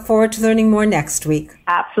 Christine. I look forward to learning more next week.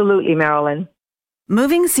 Absolutely, Marilyn.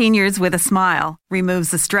 Moving Seniors with a Smile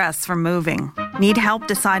removes the stress from moving. Need help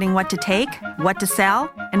deciding what to take, what to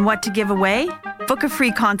sell, and what to give away? Book a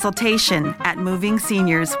free consultation at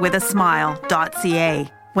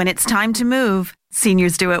movingseniorswithasmile.ca. When it's time to move,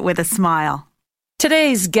 seniors do it with a smile.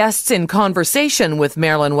 Today's guests in conversation with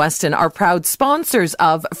Marilyn Weston are proud sponsors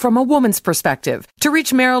of From a Woman's Perspective. To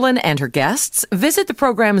reach Marilyn and her guests, visit the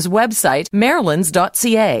program's website,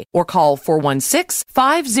 marilyns.ca, or call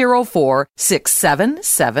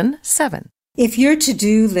 416-504-6777. If your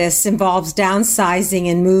to-do list involves downsizing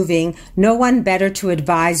and moving, no one better to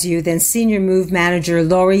advise you than Senior Move Manager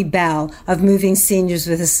Lori Bell of Moving Seniors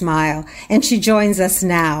with a Smile. And she joins us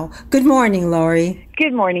now. Good morning, Lori.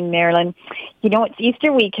 Good morning, Marilyn. You know, it's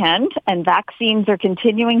Easter weekend, and vaccines are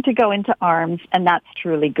continuing to go into arms, and that's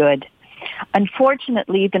truly good.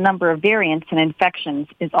 Unfortunately, the number of variants and infections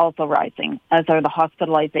is also rising, as are the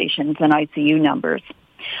hospitalizations and ICU numbers.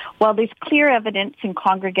 While there's clear evidence in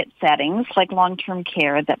congregate settings like long-term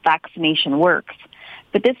care that vaccination works,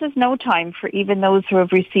 but this is no time for even those who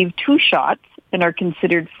have received 2 shots and are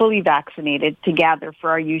considered fully vaccinated to gather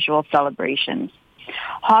for our usual celebrations.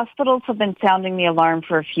 Hospitals have been sounding the alarm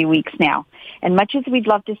for a few weeks now, and much as we'd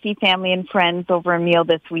love to see family and friends over a meal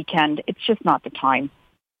this weekend, it's just not the time.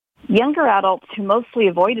 Younger adults who mostly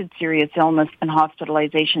avoided serious illness and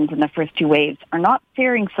hospitalizations in the first 2 waves are not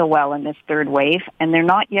faring so well in this 3rd wave, and they're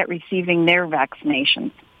not yet receiving their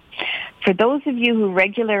vaccinations. For those of you who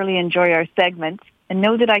regularly enjoy our segments and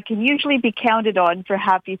know that I can usually be counted on for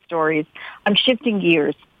happy stories, I'm shifting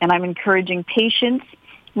gears, and I'm encouraging patience,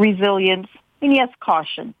 resilience, and yes,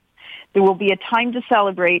 caution. There will be a time to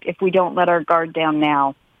celebrate if we don't let our guard down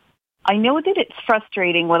now. I know that it's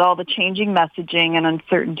frustrating with all the changing messaging and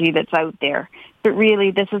uncertainty that's out there, but really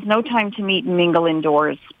this is no time to meet and mingle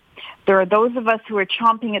indoors. There are those of us who are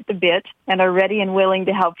chomping at the bit and are ready and willing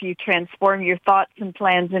to help you transform your thoughts and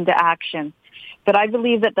plans into action. But I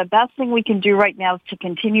believe that the best thing we can do right now is to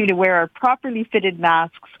continue to wear our properly fitted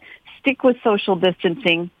masks, stick with social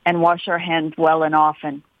distancing, and wash our hands well and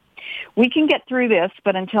often. We can get through this,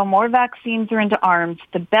 but until more vaccines are into arms,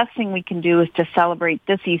 the best thing we can do is to celebrate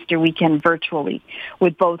this Easter weekend virtually,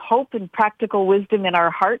 with both hope and practical wisdom in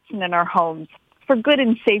our hearts and in our homes, for good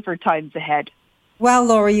and safer times ahead. Well,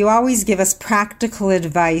 Lori, you always give us practical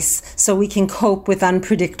advice so we can cope with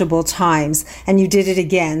unpredictable times, and you did it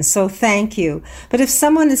again, so thank you. But if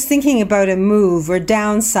someone is thinking about a move or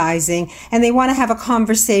downsizing and they want to have a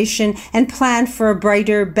conversation and plan for a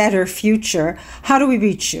brighter, better future, how do we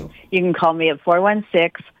reach you? You can call me at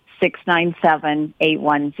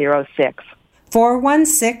 416-697-8106.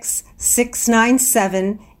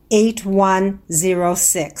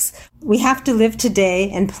 416-697-8106. We have to live today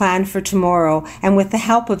and plan for tomorrow, and with the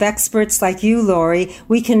help of experts like you, Lori,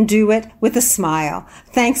 we can do it with a smile.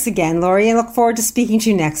 Thanks again, Lori, and look forward to speaking to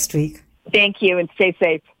you next week. Thank you, and stay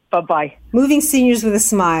safe. Bye-bye. Moving Seniors with a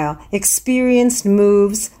Smile. Experienced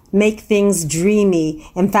moves make things dreamy.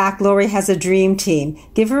 In fact, Lori has a dream team.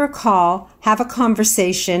 Give her a call, have a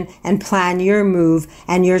conversation, and plan your move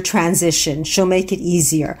and your transition. She'll make it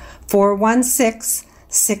easier.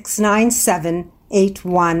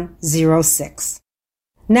 416-697-8106.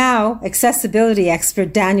 Now, accessibility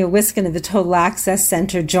expert Daniel Wiskin of the Total Access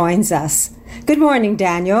Center joins us. Good morning,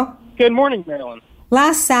 Daniel. Good morning, Marilyn.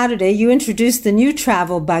 Last Saturday, you introduced the new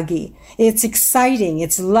travel buggy. It's exciting,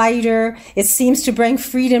 it's lighter, it seems to bring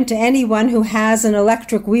freedom to anyone who has an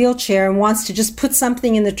electric wheelchair and wants to just put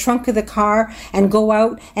something in the trunk of the car and go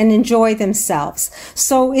out and enjoy themselves.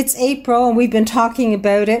 So it's April, and we've been talking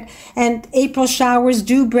about it, and April showers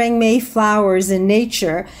do bring May flowers in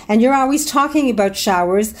nature, and you're always talking about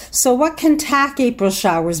showers, so what can TAC April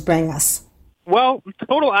showers bring us? Well,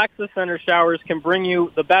 Total Access Center showers can bring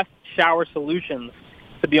you the best shower solutions,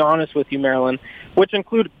 to be honest with you, Marilyn, which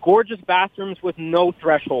include gorgeous bathrooms with no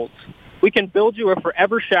thresholds. We can build you a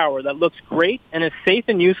forever shower that looks great and is safe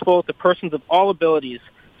and useful to persons of all abilities.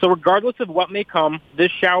 So regardless of what may come,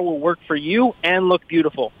 this shower will work for you and look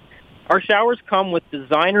beautiful. Our showers come with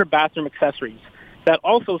designer bathroom accessories that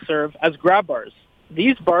also serve as grab bars.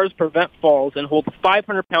 These bars prevent falls and hold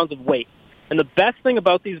 500 pounds of weight. And the best thing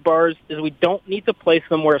about these bars is we don't need to place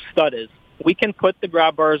them where a stud is. We can put the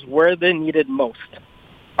grab bars where they're needed most.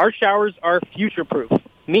 Our showers are future-proof,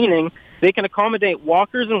 meaning they can accommodate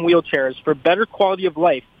walkers and wheelchairs for better quality of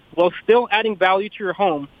life while still adding value to your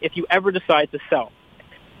home if you ever decide to sell.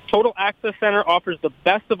 Total Access Center offers the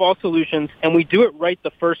best of all solutions, and we do it right the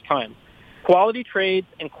first time. Quality trades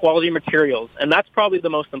and quality materials, and that's probably the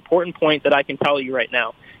most important point that I can tell you right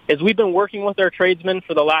now, is we've been working with our tradesmen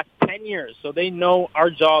for the last 10 years, so they know our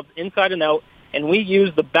jobs inside and out, and we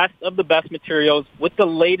use the best of the best materials with the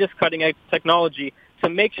latest cutting-edge technology to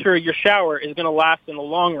make sure your shower is going to last in the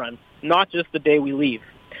long run, not just the day we leave.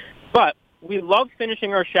 But we love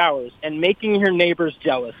finishing our showers and making your neighbors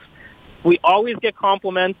jealous. We always get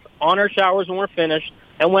compliments on our showers when we're finished,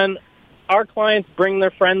 and when our clients bring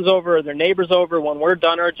their friends over or their neighbors over when we're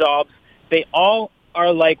done our jobs, they all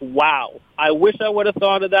are like, wow, I wish I would have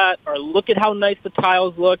thought of that, or look at how nice the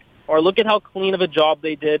tiles look, or look at how clean of a job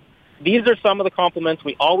they did. These are some of the compliments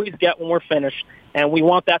we always get when we're finished, and we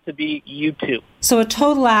want that to be you too. So a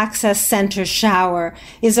Total Access Center shower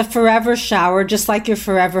is a forever shower, just like your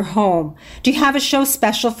forever home. Do you have a show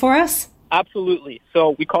special for us? Absolutely.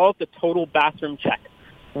 So we call it the Total Bathroom Check.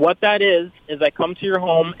 What that is I come to your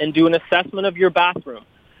home and do an assessment of your bathroom.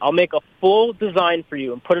 I'll make a full design for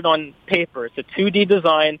you and put it on paper. It's a 2D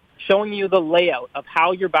design showing you the layout of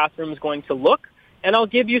how your bathroom is going to look, and I'll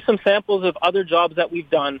give you some samples of other jobs that we've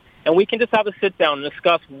done, and we can just have a sit down and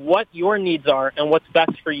discuss what your needs are and what's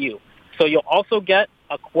best for you. So you'll also get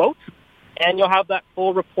a quote, and you'll have that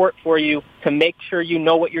full report for you to make sure you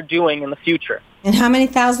know what you're doing in the future. And how many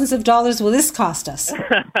thousands of dollars will this cost us?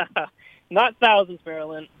 Not thousands,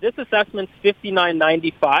 Marilyn. This assessment's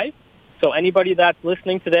 $59.95. So anybody that's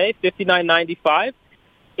listening today, $59.95.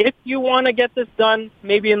 If you want to get this done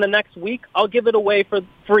maybe in the next week, I'll give it away for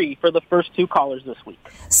free for the first 2 callers this week.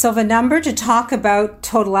 So the number to talk about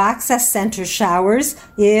Total Access Center showers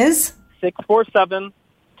is?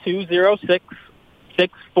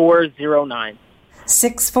 647-206-6409.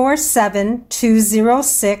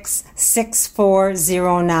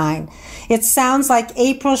 647-206-6409. It sounds like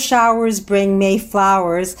April showers bring May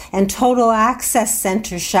flowers, and Total Access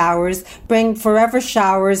Center showers bring forever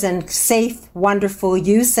showers and safe, wonderful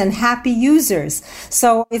use and happy users.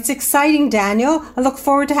 So it's exciting, Daniel. I look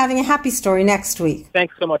forward to having a happy story next week.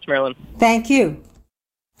 Thanks so much, Marilyn. Thank you.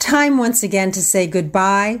 Time once again to say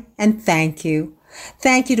goodbye and thank you.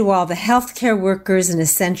 Thank you to all the healthcare workers and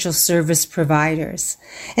essential service providers.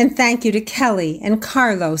 And thank you to Kelly and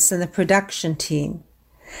Carlos and the production team.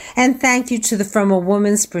 And thank you to the From a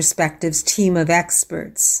Woman's Perspectives team of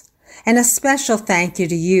experts. And a special thank you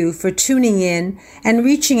to you for tuning in and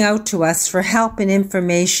reaching out to us for help and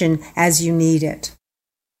information as you need it.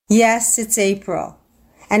 Yes, it's April,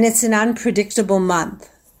 and it's an unpredictable month.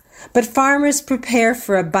 But farmers prepare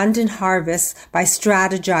for abundant harvests by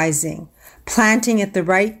strategizing, planting at the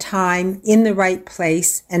right time, in the right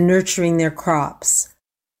place, and nurturing their crops.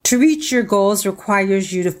 To reach your goals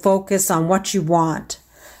requires you to focus on what you want.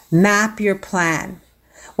 Map your plan.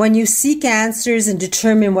 When you seek answers and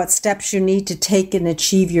determine what steps you need to take and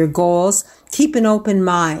achieve your goals, keep an open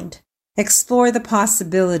mind. Explore the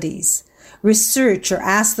possibilities. Research or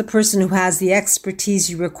ask the person who has the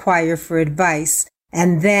expertise you require for advice,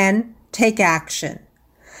 and then take action.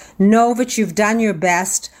 Know that you've done your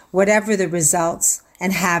best, whatever the results,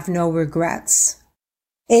 and have no regrets.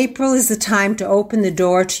 April is the time to open the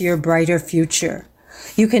door to your brighter future.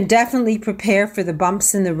 You can definitely prepare for the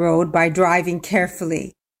bumps in the road by driving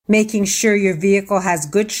carefully, making sure your vehicle has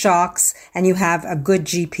good shocks and you have a good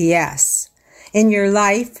GPS. In your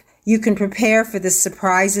life, you can prepare for the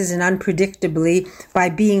surprises and unpredictably by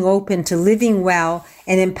being open to living well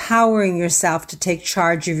and empowering yourself to take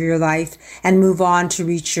charge of your life and move on to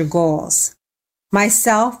reach your goals.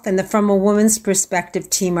 Myself and the From a Woman's Perspective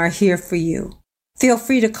team are here for you. Feel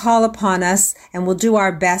free to call upon us and we'll do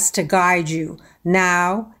our best to guide you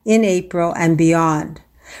now, in April, and beyond.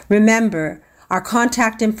 Remember, our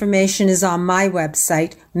contact information is on my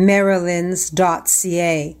website,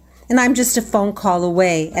 marilyns.ca, and I'm just a phone call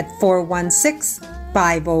away at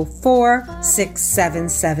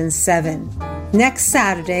 416-504-6777. Next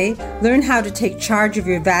Saturday, learn how to take charge of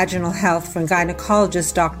your vaginal health from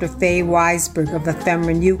gynecologist Dr. Faye Weisberg of the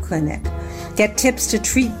FemRenew Clinic. Get tips to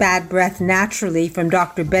treat bad breath naturally from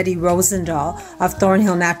Dr. Betty Rosendahl of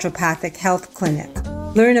Thornhill Naturopathic Health Clinic.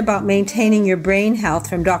 Learn about maintaining your brain health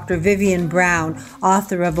from Dr. Vivian Brown,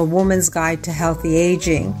 author of A Woman's Guide to Healthy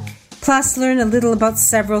Aging. Plus, learn a little about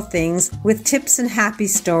several things with tips and happy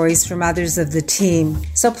stories from others of the team.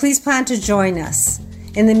 So please plan to join us.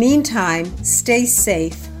 In the meantime, stay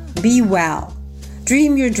safe, be well.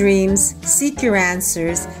 Dream your dreams, seek your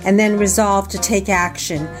answers, and then resolve to take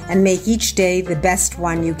action and make each day the best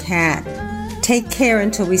one you can. Take care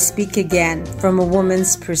until we speak again from a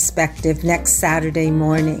woman's perspective next Saturday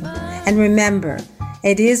morning. And remember,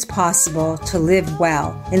 it is possible to live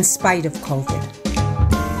well in spite of COVID.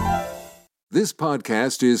 This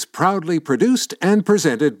podcast is proudly produced and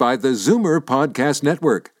presented by the Zoomer Podcast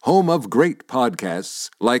Network, home of great podcasts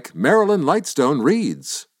like Marilyn Lightstone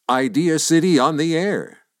Reads, Idea City on the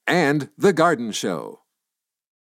Air, and The Garden Show.